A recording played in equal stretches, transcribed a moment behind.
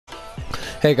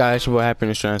Hey guys, what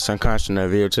happened to some content in that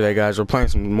video today, guys? We're playing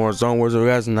some more Zone Wars. If you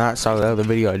guys not saw the other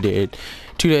video I did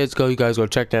 2 days ago, you guys go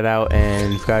check that out.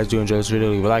 And if you guys do enjoy this video,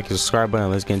 leave a like and subscribe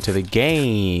button. Let's get into the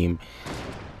game.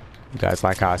 You guys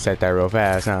like how I said that real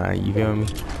fast, huh? You feel me?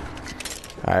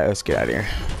 Alright, let's get out of here.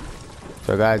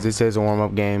 So guys, this is a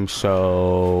warm-up game,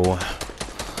 so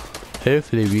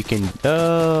hopefully we can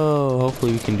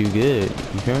hopefully we can do good.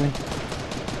 You feel me?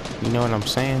 You know what I'm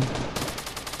saying?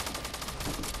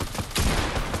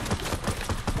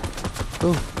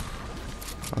 Ooh.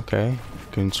 Okay.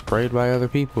 Getting sprayed by other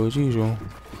people as usual.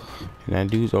 And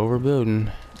that dude's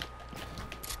overbuilding.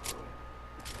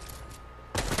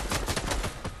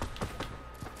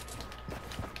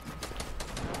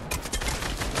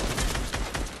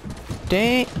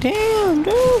 Damn,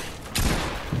 dude.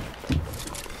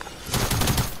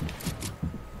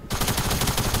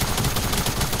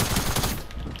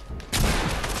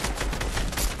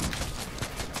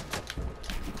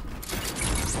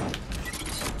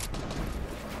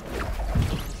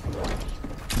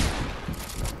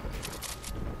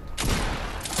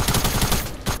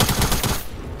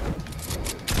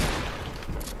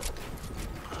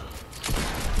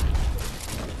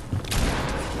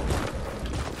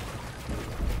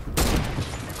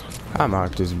 I'm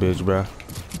out this bitch, bro.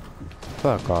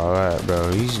 Fuck all that, bro.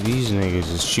 These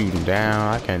niggas is shooting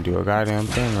down. I can't do a goddamn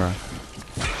thing right.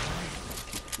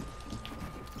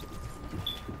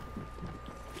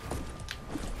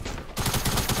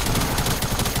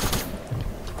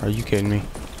 Are you kidding me?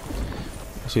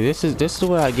 See, this is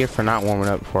what I get for not warming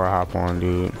up before I hop on,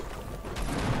 dude.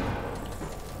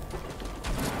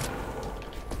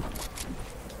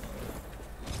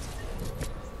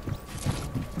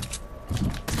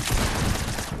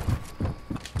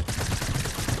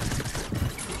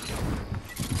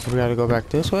 We gotta go back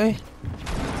this way.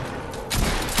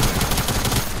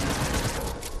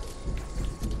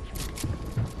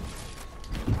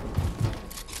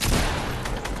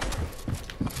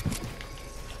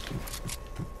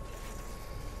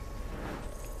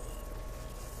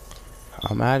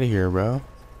 I'm out of here, bro.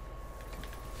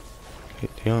 They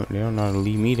don't know how to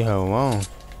leave me the hell alone.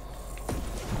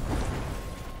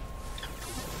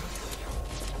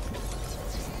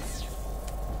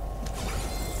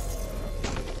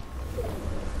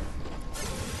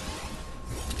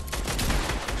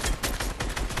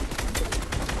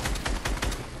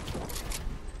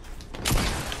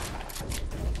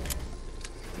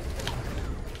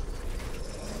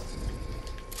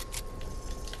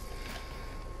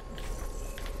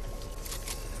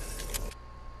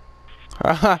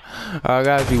 I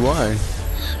gotta be one.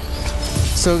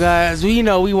 So guys, we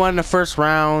won the first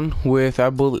round with I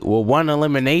believe one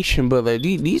elimination, but like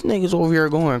these niggas over here are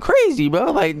going crazy,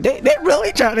 bro. Like they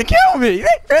really trying to kill me.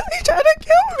 They really trying to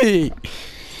kill me,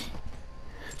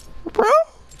 bro.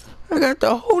 I got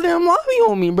the whole damn lobby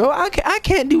on me, bro. I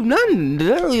can't do nothing.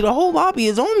 Literally, the whole lobby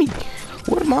is on me.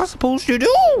 What am I supposed to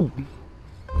do?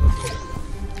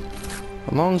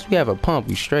 As long as we have a pump,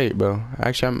 we straight, bro.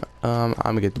 Actually, I'm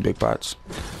gonna get the big pots.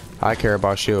 I care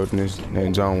about shield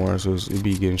in Zone Wars, so it'd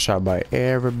be getting shot by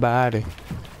everybody.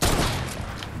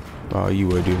 Oh, you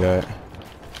would do that.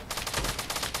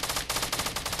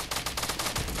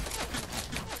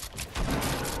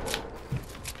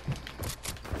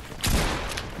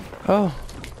 Oh.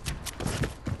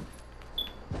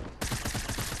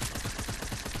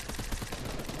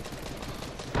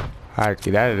 I had to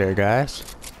get out of there, guys.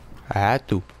 I had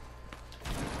to.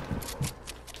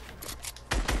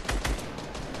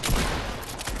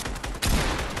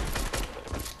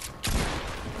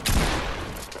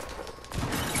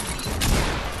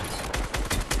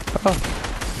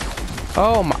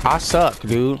 Oh my! I suck,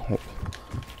 dude.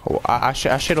 I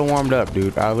should have warmed up,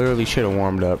 dude. I literally should have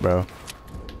warmed up, bro.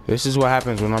 This is what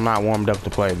happens when I'm not warmed up to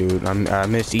play, dude. I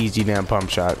miss easy damn pump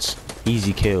shots,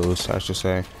 easy kills, I should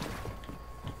say.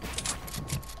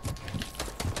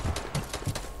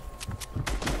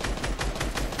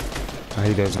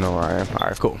 He doesn't know where I am.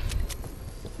 Alright, cool.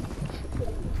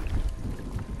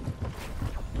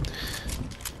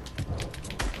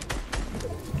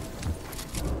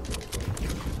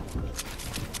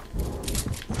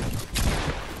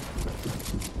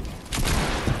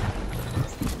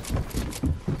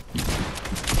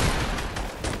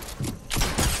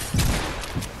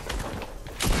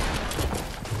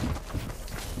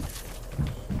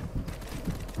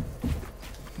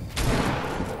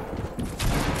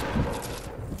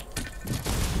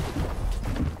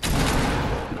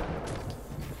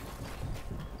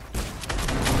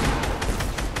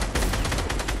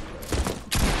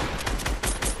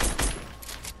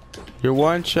 You're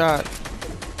one shot.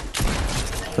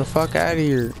 Get the fuck out of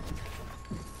here.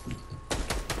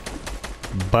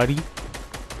 buddy.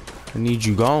 I need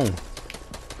you gone.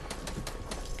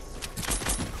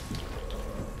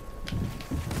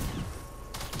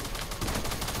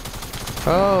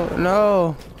 Oh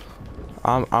no.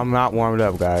 I'm not warmed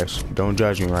up, guys. Don't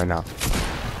judge me right now.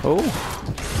 Oh.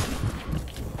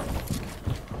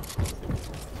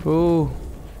 Ooh.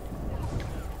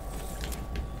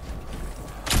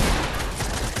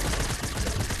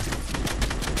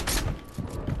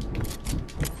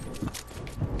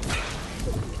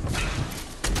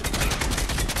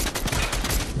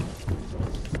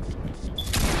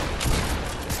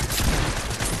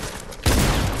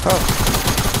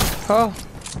 Oh. Oh.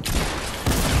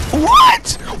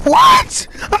 What? What?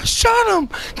 I shot him.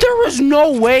 There was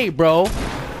no way, bro.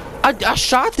 I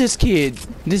shot this kid.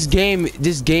 This game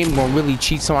gonna really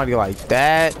cheat somebody like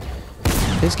that.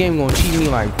 This game gonna cheat me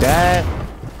like that.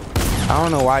 I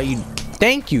don't know why you.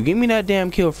 Thank you. Give me that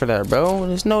damn kill for that, bro.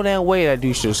 There's no damn way that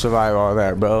dude should survive all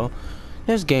that, bro.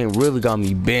 This game really got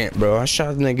me bent, bro. I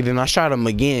shot the nigga, then I shot him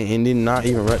again, and then not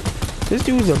even. This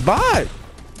dude's a bot.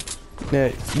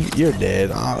 Yeah, you're dead.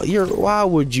 Why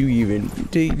would you even?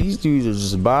 These dudes are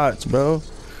just bots, bro.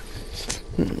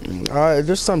 Alright,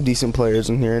 there's some decent players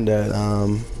in here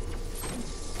that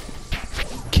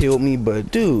killed me,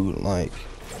 but dude, like,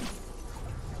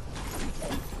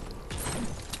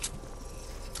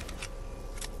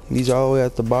 he's all the way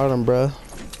at the bottom, bro.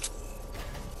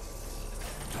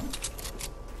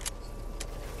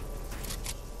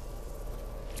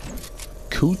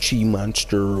 Coochie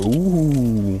monster.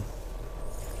 Ooh.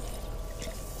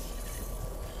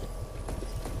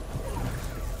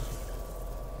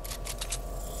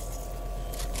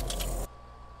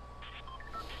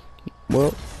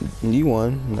 Well, you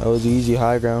won. That was easy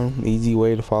high ground, easy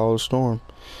way to follow the storm.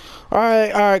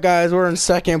 Alright, guys, we're in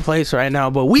second place right now,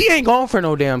 but we ain't going for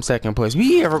no damn second place.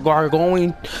 We are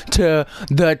going to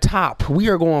the top. We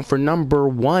are going for number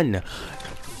 1.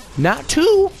 Not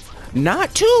 2.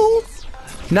 Not 2.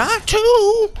 Not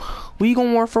 2. We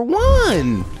going for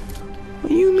 1. What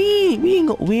do you mean?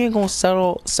 We ain't gonna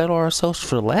settle ourselves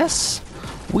for less.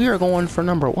 We are going for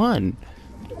number 1.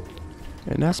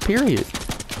 And that's period.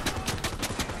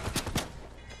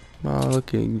 Oh,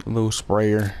 look at a little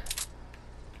sprayer.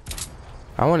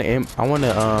 I want to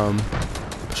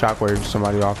shockwave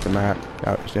somebody off the map.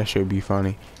 That should be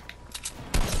funny.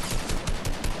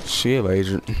 Shit,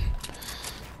 laser.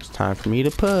 It's time for me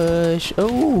to push.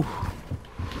 Oh.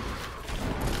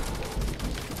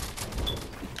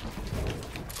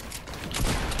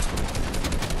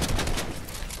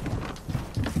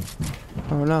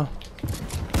 Oh no.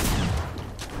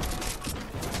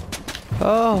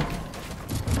 Oh.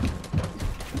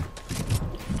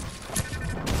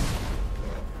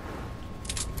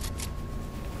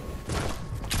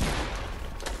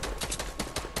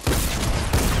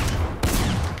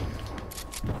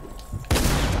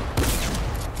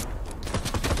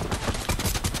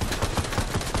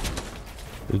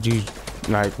 Did you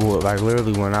like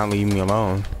literally will not leave me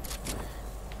alone?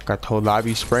 Got the whole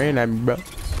lobby spraying at me, bro.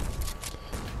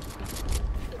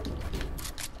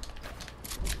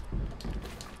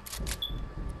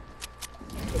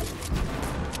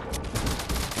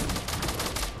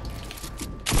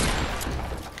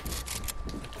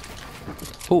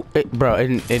 Oh, bro,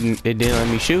 it didn't let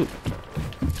me shoot.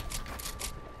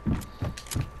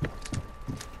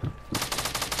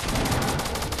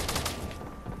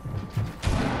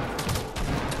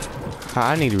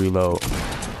 I need to reload.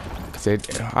 Cause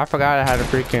I forgot I had a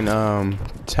freaking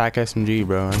TAC SMG,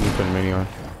 bro. I need to put a mini on.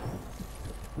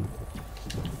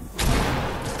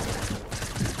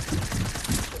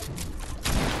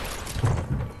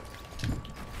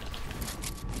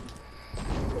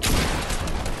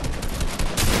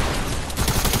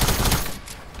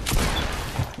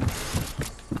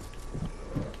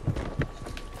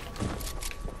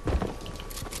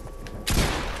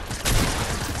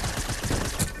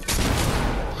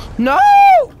 No!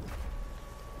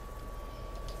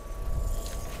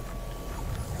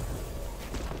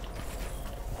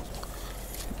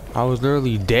 I was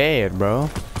literally dead, bro.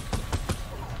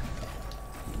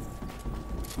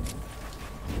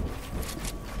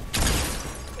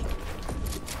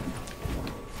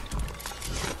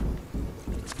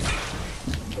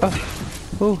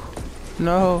 Oh,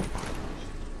 no.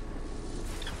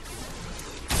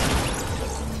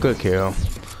 Good kill.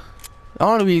 The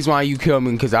only reason why you killed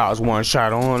me because I was one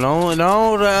shot on.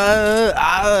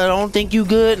 I don't think you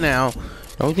good now.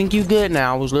 Don't think you good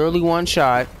now. I was literally one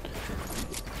shot.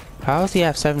 How does he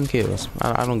have 7 kills?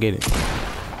 I don't get it.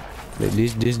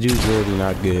 This dude's literally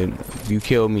not good. You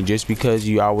killed me just because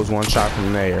I was one shot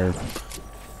from there.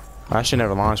 I should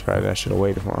never launch pad. I should have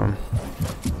waited for him.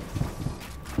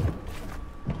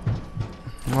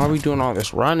 Why are we doing all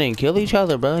this running? Kill each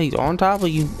other, bro. He's on top of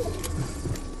you.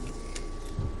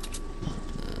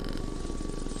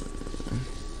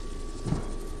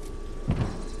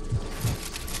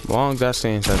 As long as I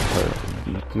stay in second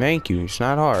place. Thank you. It's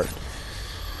not hard.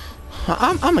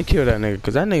 I'm gonna kill that nigga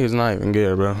because that nigga's not even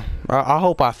good, bro. I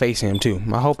hope I face him too.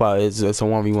 I hope it's a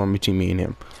 1v1 between me and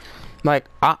him. Like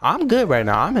I'm good right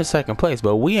now. I'm in second place,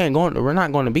 but we're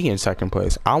not going to be in second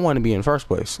place. I want to be in first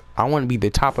place. I want to be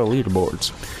the top of the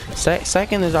leaderboards.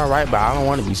 Second is all right, but I don't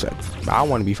want to be second. I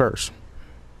want to be first,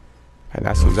 and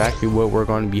that's exactly what we're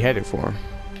going to be headed for.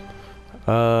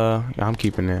 I'm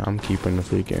keeping it. I'm keeping the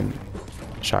freaking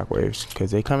shockwaves because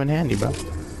they come in handy, bro.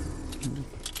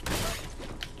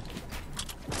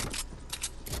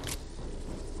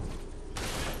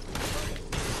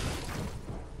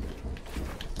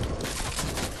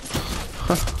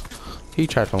 He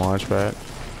tried to launch pad.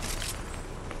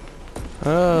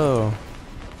 Oh.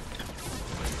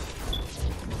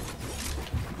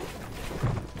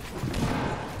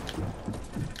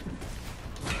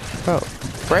 Oh,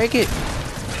 break it.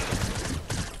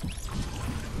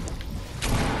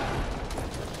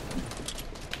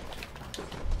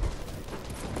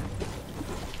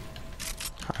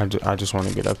 I just want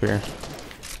to get up here.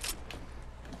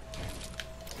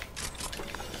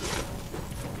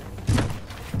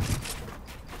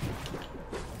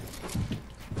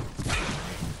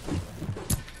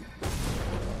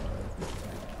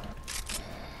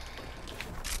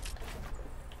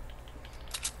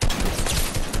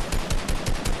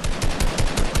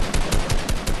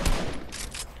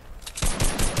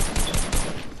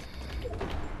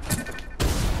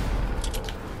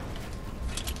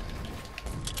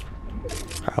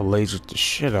 I lasered the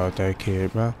shit out that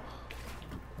kid, bro.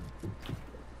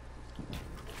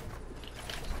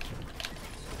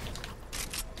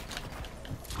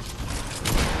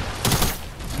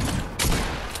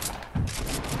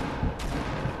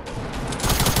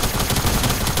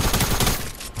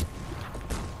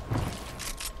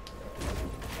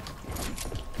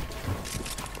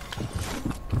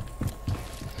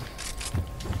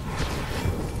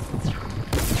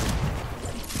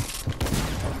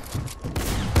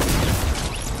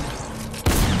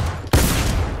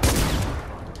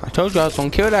 I told you I was gonna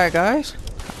kill that, guys.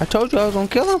 I told you I was gonna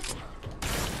kill him.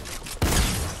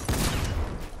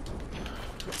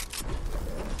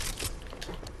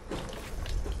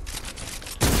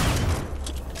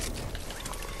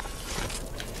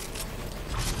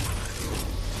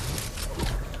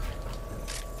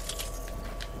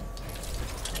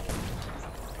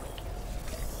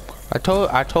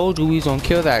 I told you we was gonna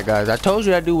kill that, guys. I told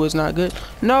you that dude was not good.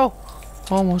 No,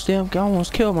 I almost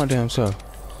killed my damn self.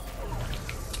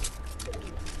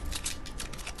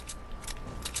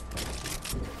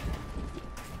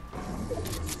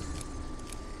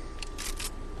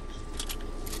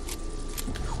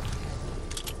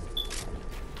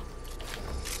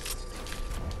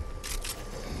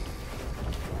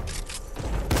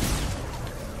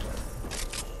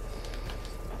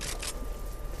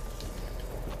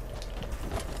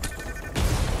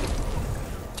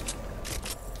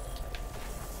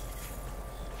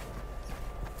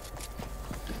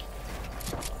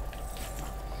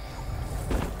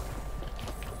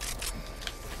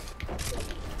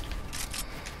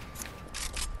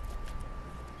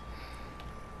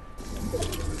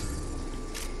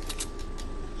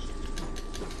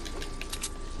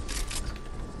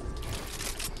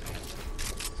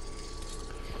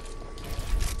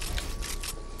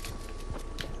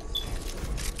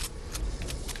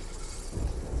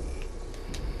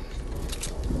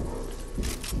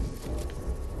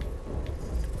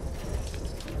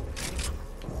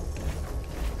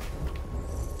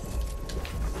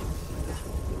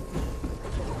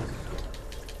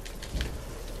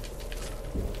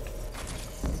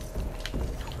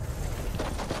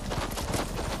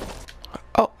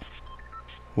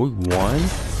 We won?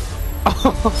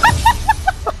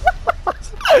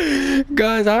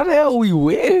 Guys, how the hell we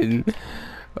win?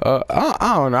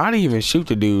 I don't know. I didn't even shoot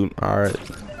the dude. Alright.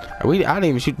 I didn't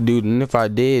even shoot the dude, and if I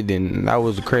did, then that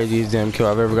was the craziest damn kill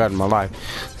I've ever got in my life.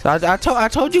 So I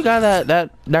told you guys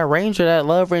that ranger, that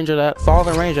love ranger, that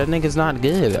fallen ranger, that nigga's not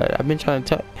good. I've been trying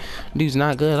to tell dude's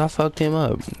not good. I fucked him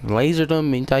up. Lasered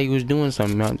him and thought he was doing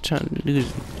something. I'm trying, dude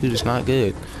is not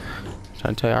good.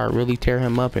 Trying to tell you, I really tear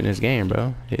him up in this game,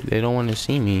 bro. They don't want to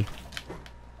see me.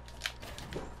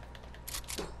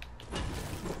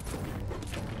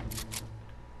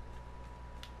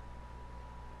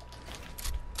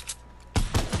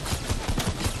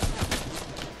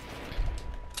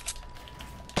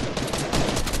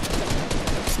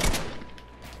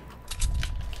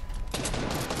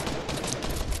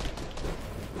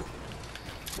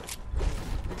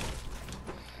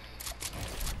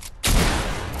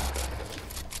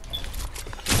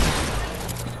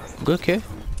 good kill.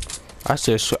 I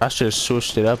should have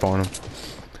switched it up on him.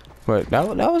 But that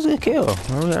was a good kill.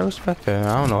 I respect that.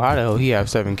 I don't know how the hell he have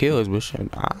 7 kills, but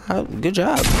shit, good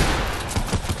job.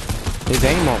 His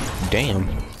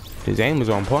aim was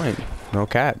on point. No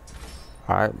cap.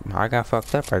 I got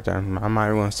fucked up right there. I'm not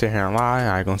even gonna sit here and lie.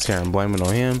 I ain't gonna sit here and blame it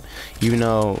on him, even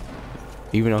though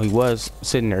he was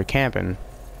sitting there camping.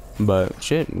 But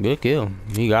shit, good kill.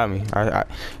 He got me. I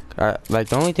like,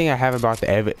 the only thing I have about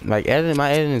the my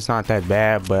editing is not that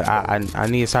bad, but I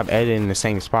need to stop editing the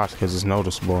same spots because it's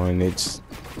noticeable and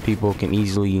people can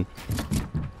easily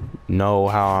know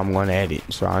how I'm gonna edit.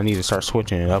 So I need to start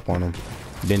switching it up on them,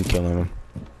 then killing them.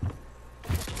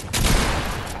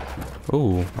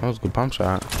 Ooh, that was a good pump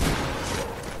shot.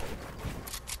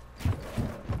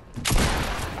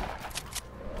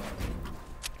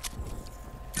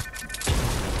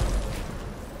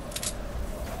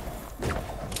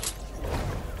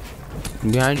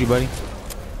 Behind you, buddy.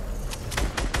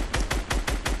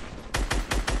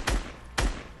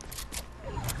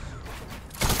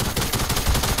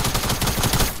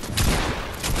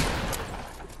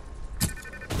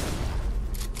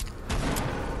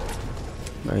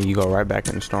 And you go right back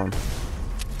in the storm.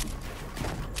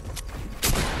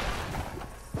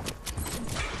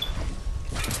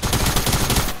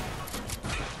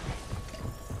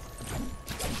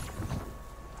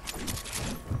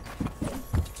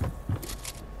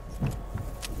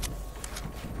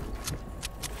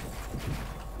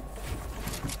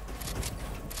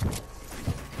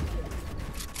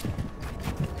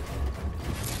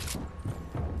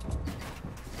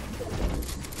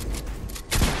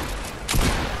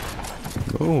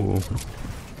 Ooh.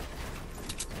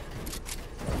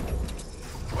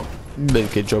 You better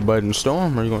get your butt in the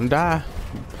storm or you're gonna die.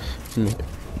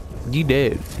 You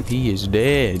dead. He is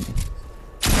dead.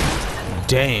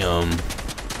 Damn.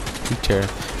 He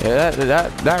terrible.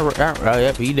 Yeah,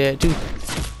 yep, he dead too.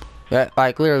 That,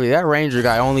 like, literally, that ranger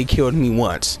guy only killed me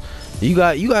once. You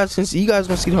guys gonna see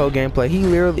the whole gameplay.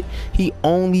 He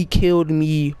only killed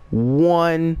me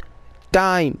one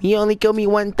time. He only killed me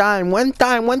one time. One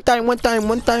time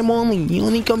only. He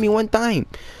only killed me one time.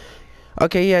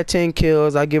 Okay, he had 10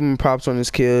 kills. I give him props on his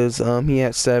kills. He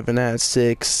had 7, I had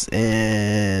 6,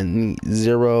 and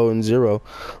 0 and 0.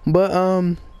 But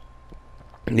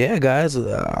yeah, guys,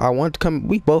 I want to come.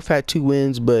 We both had 2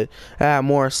 wins, but I had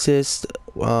more assists.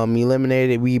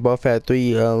 Eliminated. We both had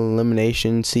 3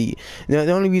 eliminations. See, the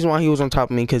only reason why he was on top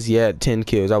of me because he had 10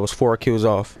 kills. I was 4 kills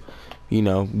off. You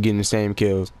know, getting the same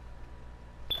kills.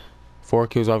 4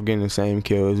 kills off getting the same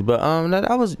kills. But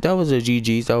that was a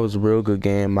GG's. That was a real good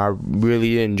game. I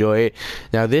really did enjoy it.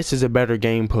 Now this is a better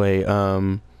gameplay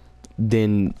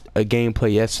than a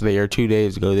gameplay yesterday or 2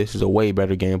 days ago. This is a way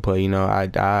better gameplay. You know,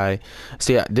 I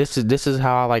see, this is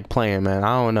how I like playing, man.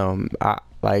 I don't know.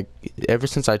 Like, ever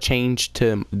since I changed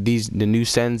to the new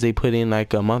settings they put in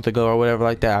like a month ago or whatever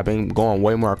like that, I've been going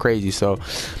way more crazy. So,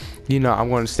 you know, I'm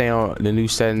going to stay on the new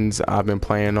settings I've been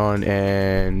playing on.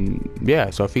 And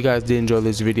yeah, so if you guys did enjoy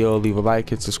this video, leave a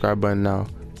like, hit the subscribe button now.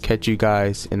 Catch you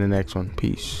guys in the next one.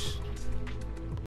 Peace.